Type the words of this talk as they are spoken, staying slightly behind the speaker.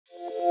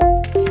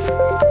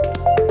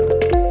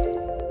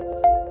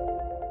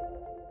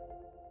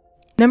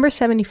Number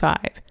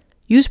 75,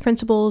 use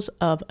principles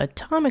of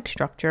atomic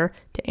structure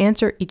to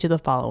answer each of the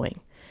following.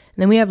 And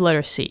then we have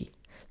letter C.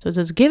 So it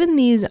says, given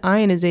these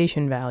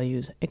ionization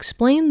values,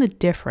 explain the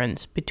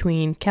difference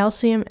between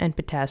calcium and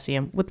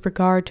potassium with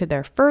regard to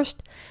their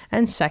first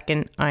and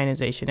second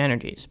ionization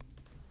energies.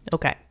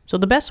 Okay, so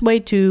the best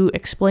way to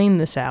explain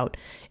this out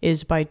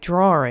is by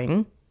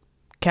drawing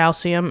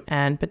calcium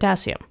and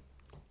potassium.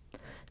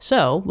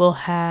 So we'll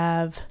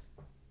have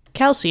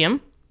calcium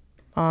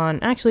on,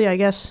 actually I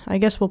guess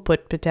we'll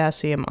put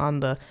potassium on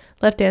the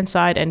left-hand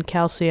side and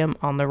calcium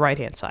on the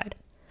right-hand side.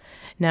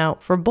 Now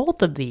for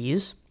both of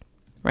these,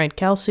 right,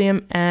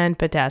 calcium and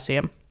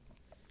potassium,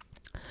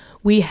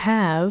 we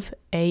have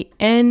we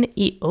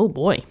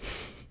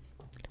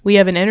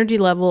have an energy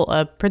level,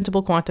 a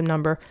principal quantum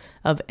number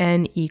of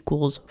n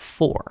equals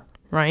 4,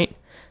 right?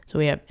 So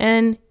we have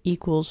n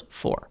equals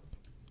 4.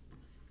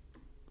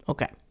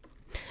 Okay.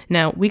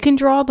 Now we can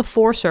draw the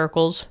 4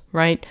 circles,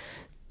 right?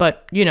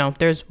 But, you know,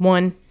 there's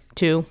 1,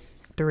 2,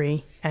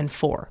 3, and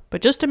 4.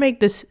 But just to make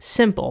this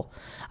simple,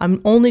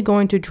 I'm only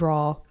going to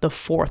draw the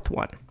 4th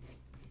one.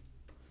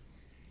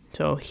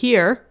 So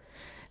here's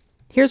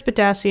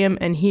potassium,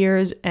 and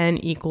here's n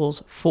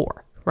equals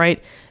 4,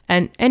 right?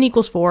 And n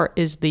equals 4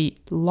 is the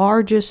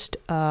largest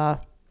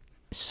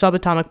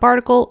subatomic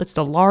particle. It's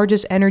the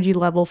largest energy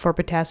level for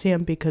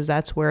potassium because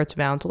that's where its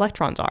valence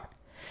electrons are.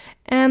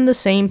 And the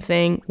same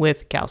thing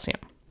with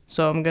calcium.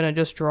 So I'm going to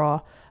just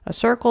draw a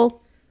circle.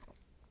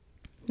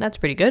 That's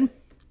pretty good.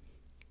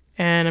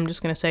 And I'm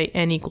just going to say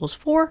n equals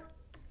 4.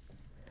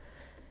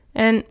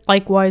 And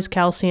likewise,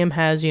 calcium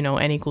has, you know,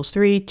 n equals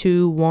 3,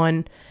 2,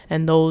 1,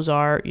 and those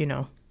are, you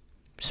know,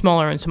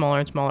 smaller and smaller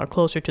and smaller,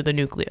 closer to the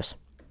nucleus.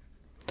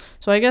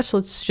 So I guess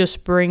let's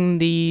just bring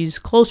these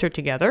closer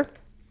together,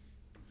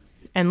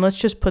 and let's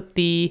just put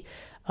the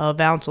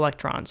valence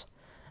electrons.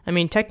 I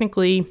mean,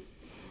 technically,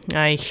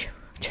 I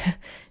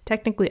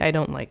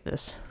don't like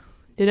this.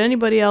 Did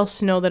anybody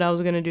else know that I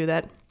was going to do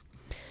that?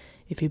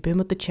 If you've been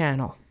with the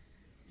channel,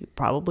 you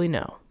probably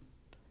know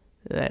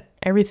that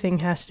everything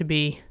has to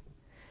be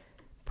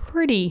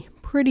pretty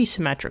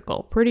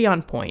symmetrical, pretty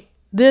on point.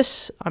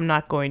 This I'm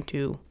not going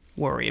to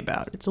worry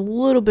about. It's a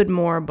little bit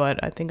more,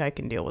 but I think I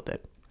can deal with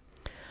it.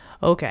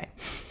 Okay.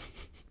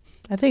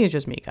 I think it's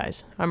just me,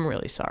 guys. I'm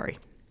really sorry.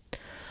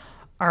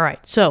 All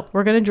right, so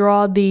we're going to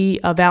draw the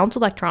valence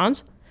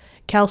electrons.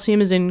 Calcium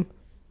is in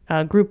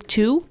group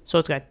 2, so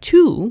it's got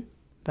 2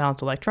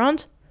 valence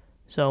electrons.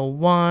 So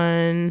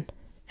 1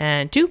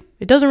 and 2.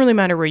 It doesn't really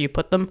matter where you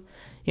put them.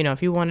 You know,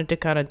 if you wanted to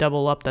kind of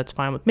double up, that's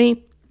fine with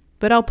me.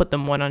 But I'll put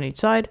them 1 on each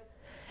side.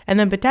 And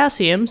then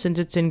potassium, since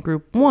it's in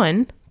group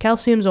 1,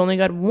 calcium's only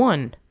got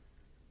 1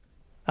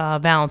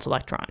 valence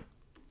electron.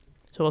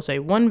 So we'll say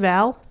 1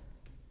 valence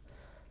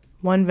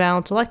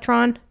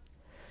electron.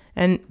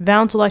 And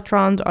valence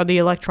electrons are the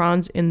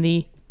electrons in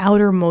the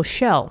outermost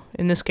shell.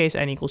 In this case,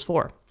 n equals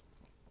 4.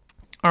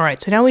 All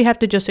right, so now we have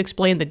to just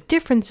explain the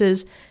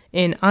differences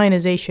in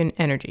ionization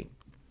energy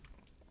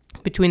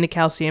between the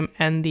calcium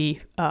and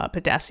the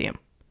potassium.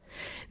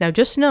 Now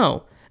just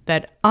know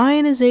that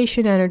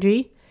ionization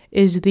energy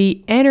is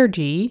the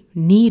energy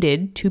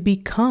needed to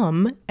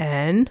become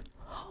an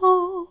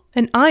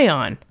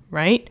ion,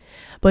 right?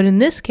 But in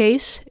this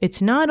case,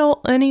 it's not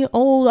any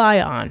old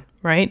ion,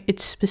 right?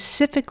 It's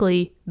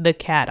specifically the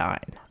cation,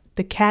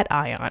 the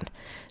cation.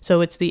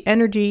 So it's the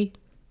energy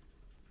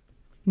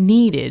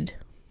needed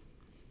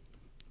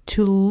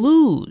to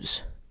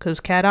lose,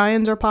 because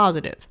cations are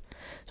positive.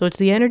 So it's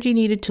the energy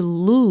needed to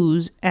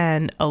lose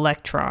an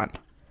electron.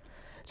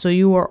 So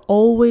you are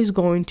always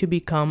going to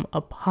become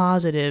a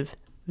positive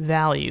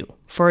value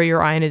for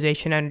your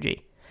ionization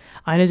energy.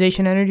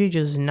 Ionization energy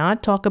does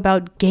not talk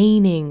about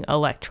gaining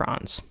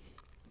electrons.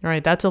 All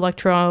right, that's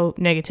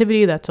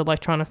electronegativity, that's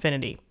electron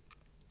affinity.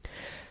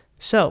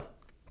 So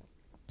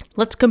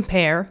let's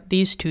compare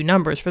these two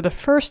numbers for the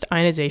first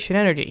ionization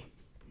energy.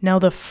 Now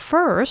the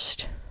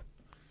first,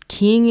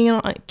 keying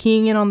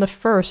in on the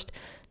first,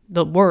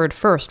 the word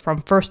first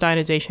from first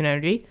ionization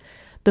energy,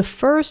 the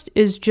first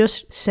is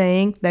just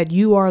saying that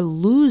you are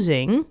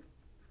losing,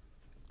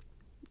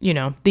 you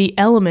know, the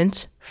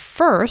element's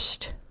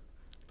first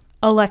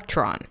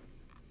electron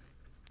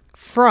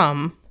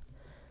from,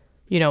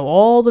 you know,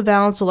 all the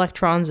valence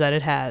electrons that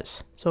it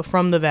has. So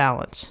from the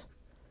valence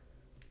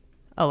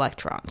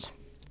electrons.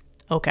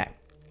 Okay.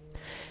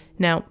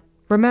 Now,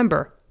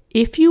 remember,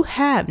 if you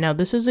have, now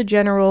this is a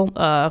general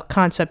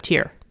concept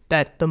here,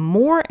 that the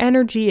more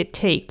energy it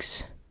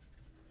takes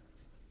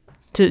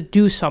to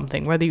do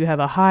something, whether you have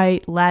a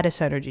high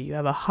lattice energy, you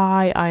have a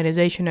high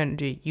ionization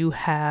energy, you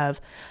have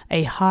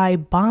a high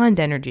bond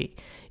energy,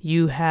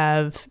 you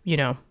have,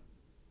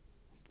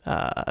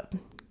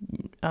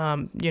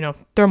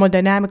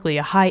 thermodynamically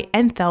a high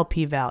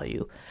enthalpy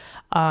value.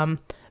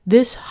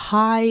 This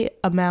high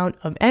amount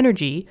of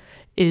energy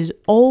is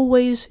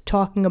always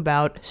talking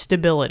about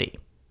stability.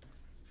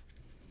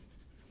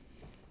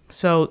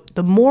 So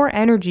the more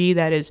energy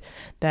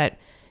that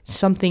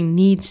something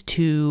needs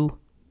to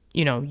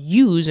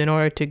use in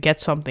order to get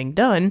something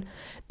done.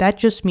 That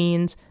just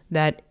means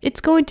that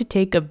it's going to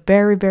take a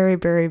very, very,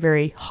 very,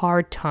 very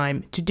hard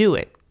time to do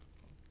it.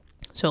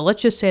 So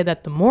let's just say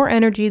that the more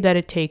energy that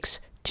it takes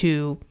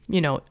to,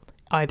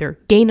 either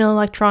gain an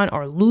electron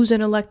or lose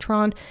an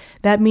electron,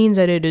 that means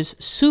that it is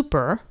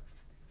super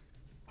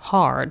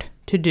hard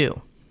to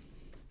do.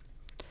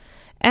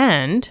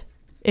 And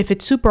if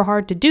it's super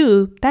hard to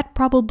do, that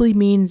probably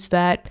means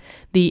that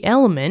the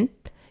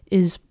element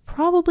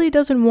probably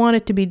doesn't want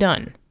it to be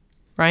done,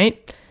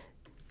 right?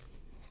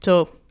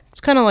 So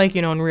it's kind of like,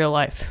 in real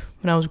life.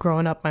 When I was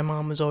growing up, my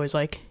mom was always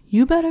like,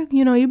 you better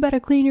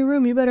clean your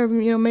room. You better,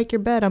 make your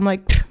bed. I'm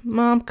like,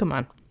 Mom, come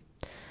on.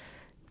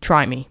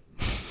 Try me.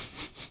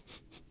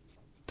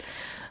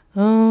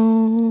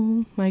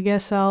 Oh, I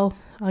guess I'll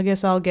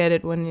get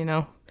it when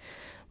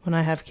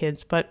I have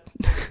kids, but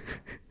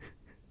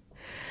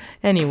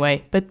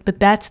anyway, but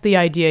that's the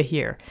idea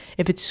here.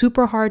 If it's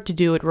super hard to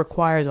do, it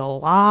requires a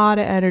lot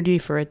of energy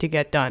for it to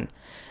get done.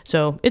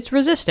 So it's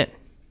resistant.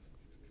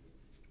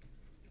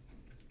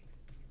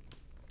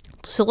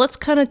 So let's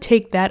kind of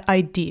take that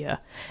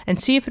idea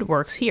and see if it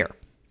works here.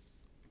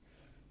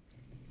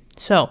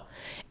 So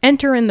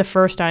enter in the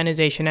first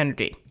ionization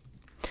energy.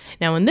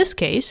 Now in this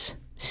case,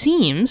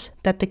 seems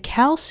that the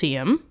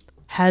calcium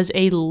has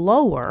a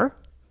lower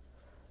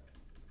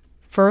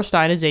first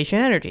ionization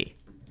energy.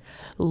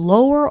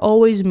 Lower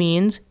always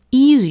means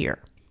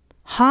easier.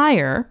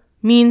 Higher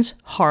means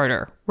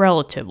harder,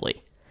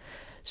 relatively.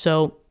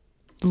 So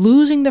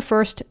losing the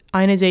first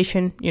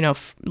ionization,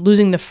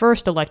 losing the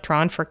first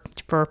electron for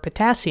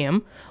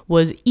potassium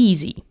was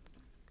easy.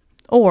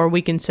 Or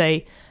we can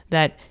say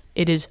that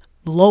it is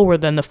lower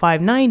than the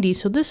 590,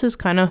 so this is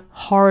kind of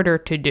harder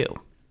to do.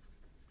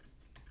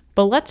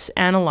 But let's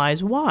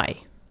analyze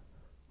why.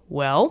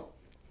 Well,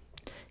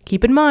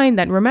 keep in mind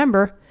that,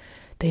 remember,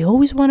 they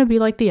always want to be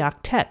like the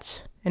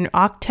octets. And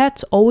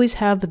octets always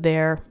have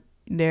their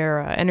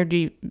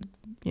energy,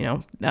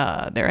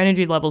 their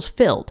energy levels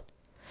filled.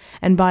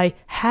 And by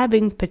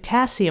having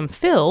potassium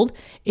filled,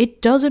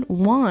 it doesn't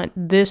want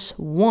this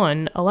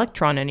one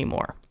electron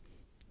anymore.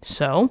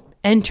 So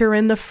enter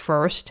in the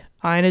first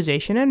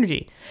ionization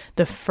energy,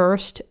 the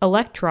first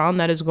electron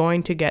that is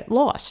going to get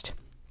lost.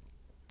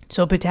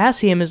 So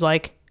potassium is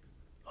like,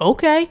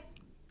 okay,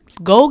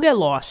 go get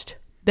lost.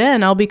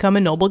 Then I'll become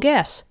a noble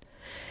gas.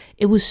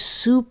 It was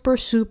super,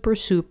 super,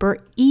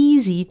 super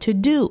easy to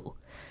do.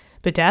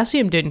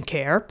 Potassium didn't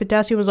care.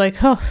 Potassium was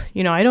like, I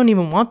don't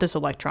even want this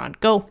electron.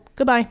 Go,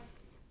 goodbye.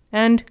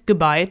 And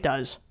goodbye it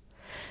does.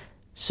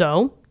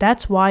 So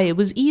that's why it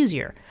was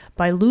easier.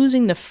 By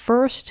losing the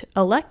first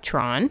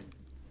electron,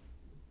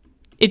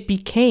 it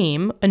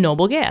became a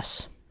noble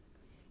gas.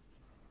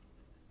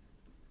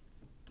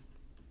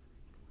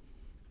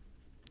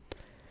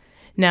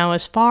 Now,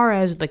 as far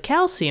as the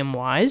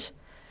calcium-wise,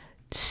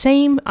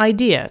 same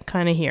idea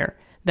kind of here.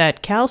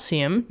 That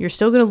calcium, you're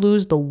still going to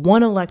lose the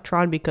one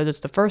electron because it's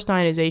the first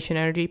ionization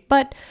energy,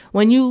 but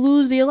when you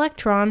lose the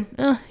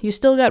electron, you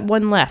still got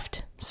one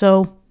left.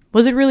 So,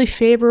 was it really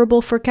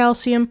favorable for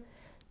calcium?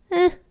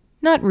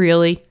 Not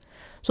really.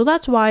 So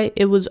that's why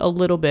it was a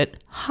little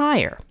bit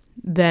higher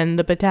than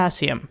the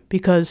potassium,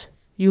 because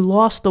you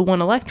lost the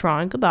one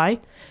electron, goodbye,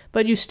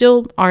 but you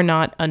still are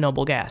not a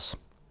noble gas.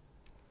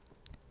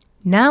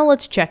 Now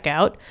let's check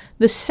out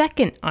the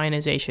second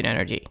ionization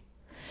energy.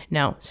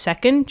 Now,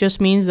 second just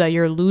means that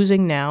you're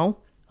losing now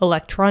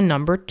electron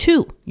number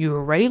 2. You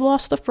already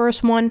lost the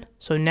first one,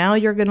 so now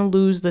you're going to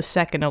lose the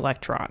second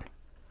electron.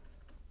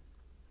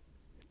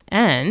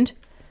 And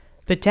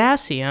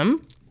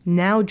potassium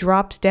now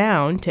drops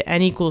down to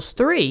N equals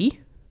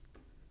 3,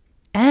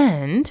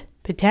 and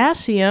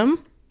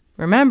potassium,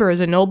 remember,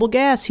 is a noble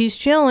gas. He's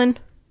chilling,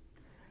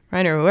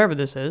 right? Or whoever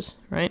this is,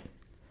 right?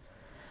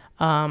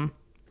 1,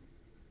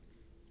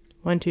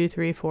 2,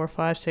 3, 4,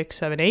 5, 6,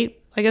 7,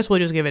 8. I guess we'll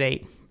just give it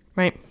 8,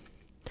 right?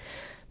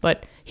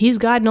 But he's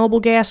got noble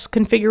gas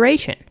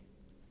configuration.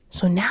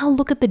 So now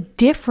look at the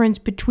difference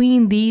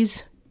between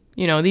these,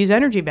 these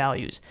energy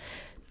values.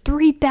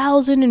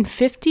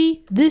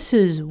 3,050, this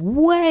is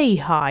way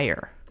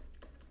higher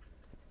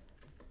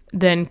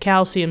than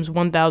calcium's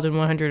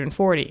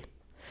 1,140.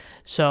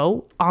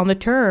 So on the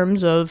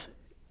terms of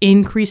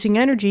increasing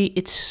energy,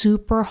 it's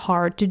super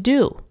hard to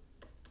do.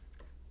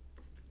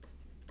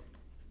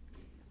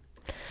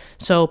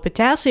 So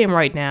potassium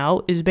right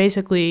now is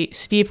basically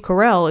Steve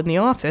Carell in The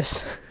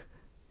Office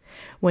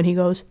when he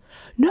goes,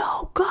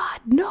 "No,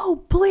 God, no,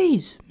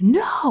 please,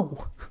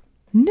 no,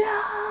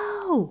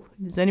 no."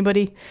 Does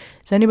anybody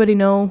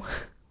know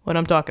what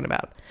I'm talking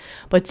about?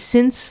 But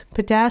since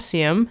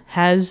potassium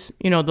has,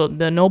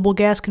 the noble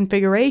gas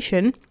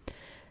configuration,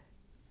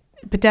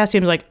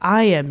 potassium's like,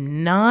 I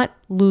am not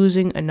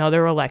losing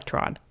another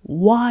electron.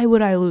 Why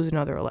would I lose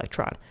another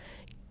electron?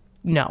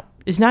 No.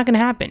 It's not going to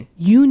happen.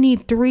 You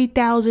need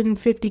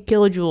 3,050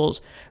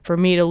 kilojoules for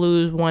me to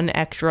lose one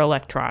extra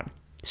electron.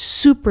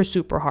 Super,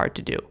 super hard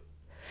to do.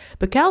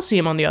 But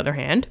calcium, on the other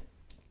hand,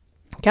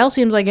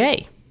 calcium's like,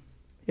 hey,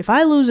 if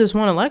I lose this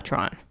one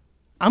electron,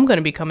 I'm going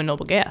to become a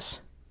noble gas.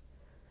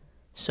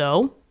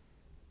 So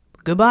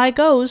goodbye it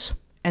goes.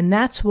 And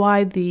that's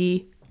why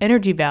the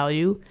energy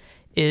value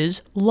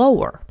is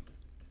lower,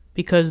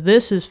 because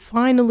this is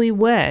finally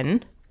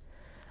when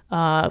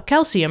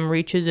calcium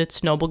reaches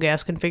its noble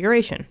gas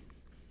configuration.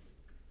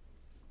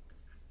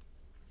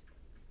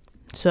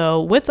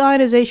 So with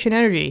ionization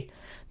energy,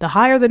 the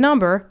higher the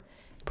number,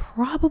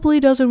 probably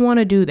doesn't want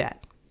to do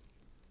that.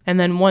 And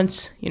then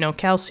once,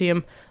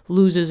 calcium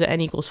loses at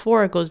n equals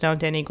 4, it goes down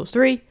to n equals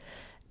 3.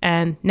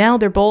 And now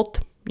they're both,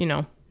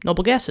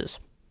 noble gases.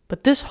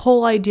 But this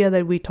whole idea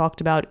that we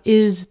talked about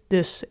is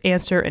this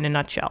answer in a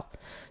nutshell.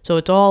 So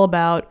it's all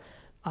about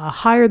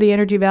higher the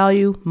energy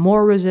value,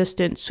 more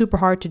resistant, super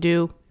hard to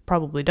do,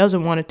 probably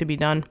doesn't want it to be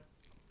done.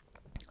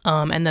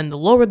 And then the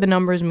lower the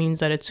numbers means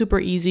that it's super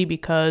easy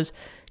because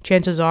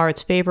chances are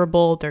it's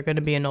favorable, they're going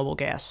to be a noble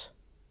gas.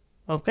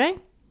 Okay?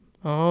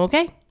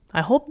 Okay.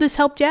 I hope this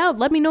helped you out.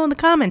 Let me know in the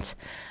comments.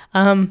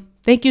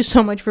 Thank you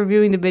so much for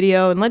viewing the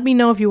video, and let me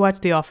know if you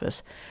watched The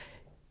Office.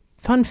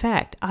 Fun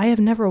fact, I have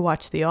never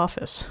watched The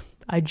Office.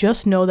 I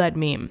just know that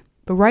meme.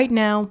 But right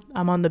now,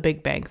 I'm on the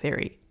Big Bang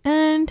Theory,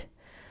 and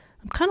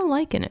I'm kind of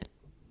liking it.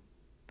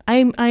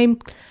 I'm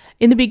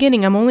in the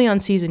beginning, I'm only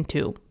on season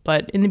 2,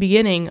 but in the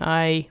beginning,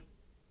 I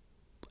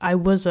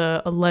was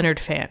a Leonard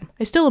fan.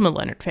 I still am a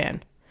Leonard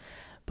fan.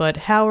 But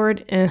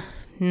Howard,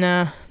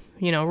 nah.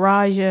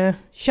 Raj,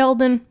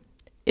 Sheldon.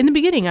 In the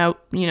beginning,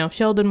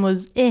 Sheldon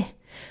was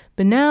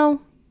but now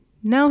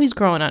he's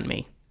growing on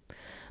me.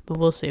 But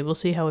we'll see. We'll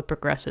see how it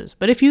progresses.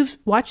 But if you've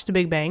watched The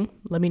Big Bang,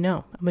 let me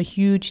know. I'm a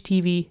huge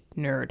TV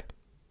nerd.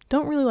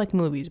 Don't really like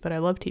movies, but I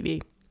love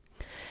TV.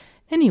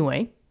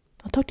 Anyway,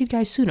 I'll talk to you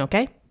guys soon,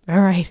 okay?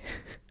 All right.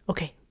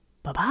 Okay.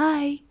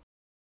 Bye-bye.